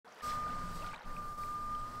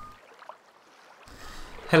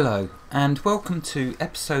Hello and welcome to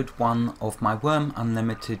episode 1 of my Wurm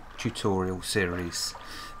Unlimited tutorial series.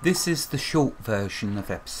 This is the short version of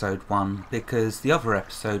episode 1 because the other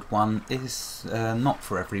episode 1 is not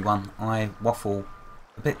for everyone. I waffle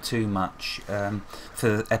a bit too much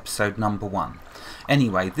for episode number 1.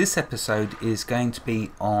 Anyway, this episode is going to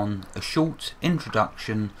be on a short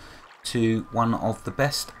introduction to one of the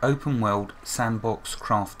best open world sandbox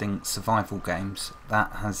crafting survival games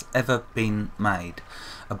that has ever been made.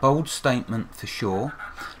 A bold statement for sure,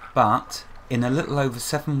 but in a little over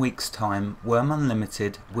 7 weeks time Wurm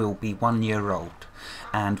Unlimited will be 1 year old,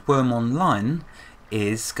 and Wurm Online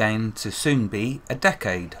is going to soon be a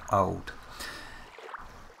decade old.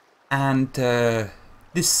 And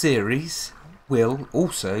this series will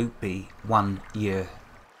also be 1 year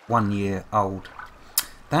old.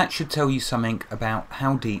 That should tell you something about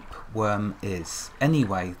how deep Wurm is.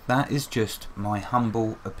 Anyway, that is just my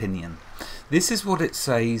humble opinion. This is what it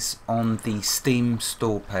says on the Steam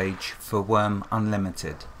store page for Wurm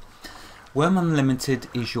Unlimited. Wurm Unlimited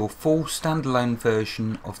is your full standalone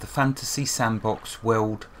version of the fantasy sandbox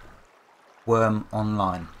world Wurm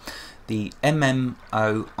Online. The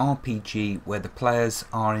MMORPG where the players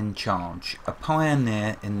are in charge, a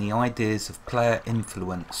pioneer in the ideas of player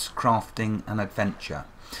influence, crafting and adventure.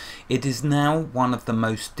 It is now one of the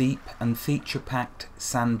most deep and feature-packed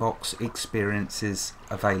sandbox experiences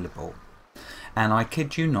available. And I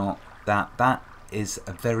kid you not, that is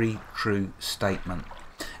a very true statement.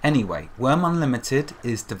 Anyway, Wurm Unlimited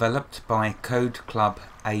is developed by Code Club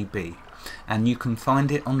AB, and you can find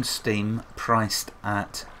it on Steam priced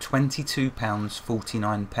at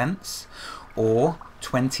 £22.49 or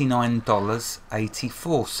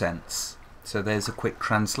 $29.84. So there's a quick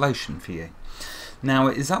translation for you. Now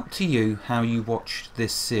it is up to you how you watch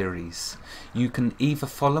this series. You can either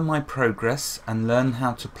follow my progress and learn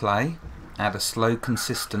how to play at a slow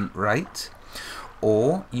consistent rate,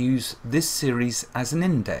 or use this series as an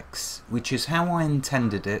index, which is how I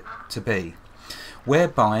intended it to be,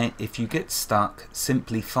 whereby if you get stuck,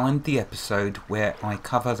 simply find the episode where I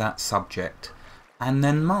cover that subject and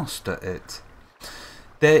then master it.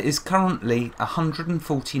 There is currently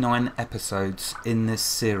 149 episodes in this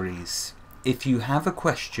series. If you have a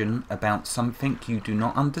question about something you do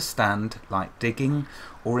not understand, like digging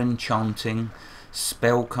or enchanting,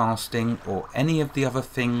 spell casting, or any of the other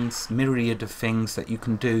things, myriad of things that you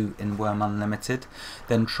can do in Wurm Unlimited,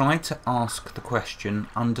 then try to ask the question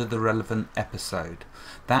under the relevant episode.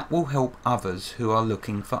 That will help others who are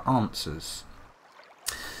looking for answers.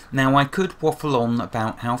 Now I could waffle on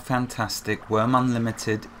about how fantastic Wurm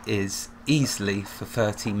Unlimited is easily for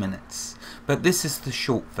 30 minutes, but this is the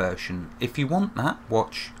short version. If you want that,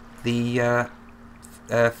 watch the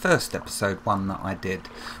first episode 1 that I did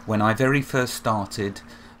when I very first started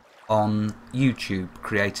on YouTube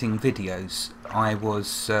creating videos. I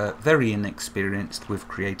was very inexperienced with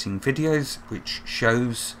creating videos, which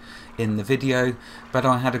shows in the video, but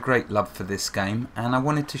I had a great love for this game and I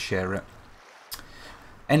wanted to share it.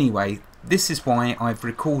 Anyway, this is why I've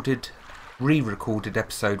re-recorded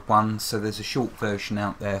episode 1, so there's a short version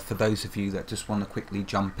out there for those of you that just want to quickly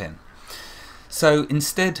jump in. So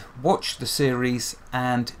instead, watch the series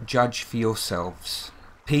and judge for yourselves.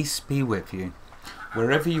 Peace be with you.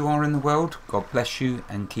 Wherever you are in the world, God bless you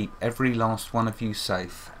and keep every last one of you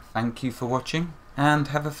safe. Thank you for watching and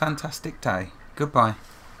have a fantastic day. Goodbye.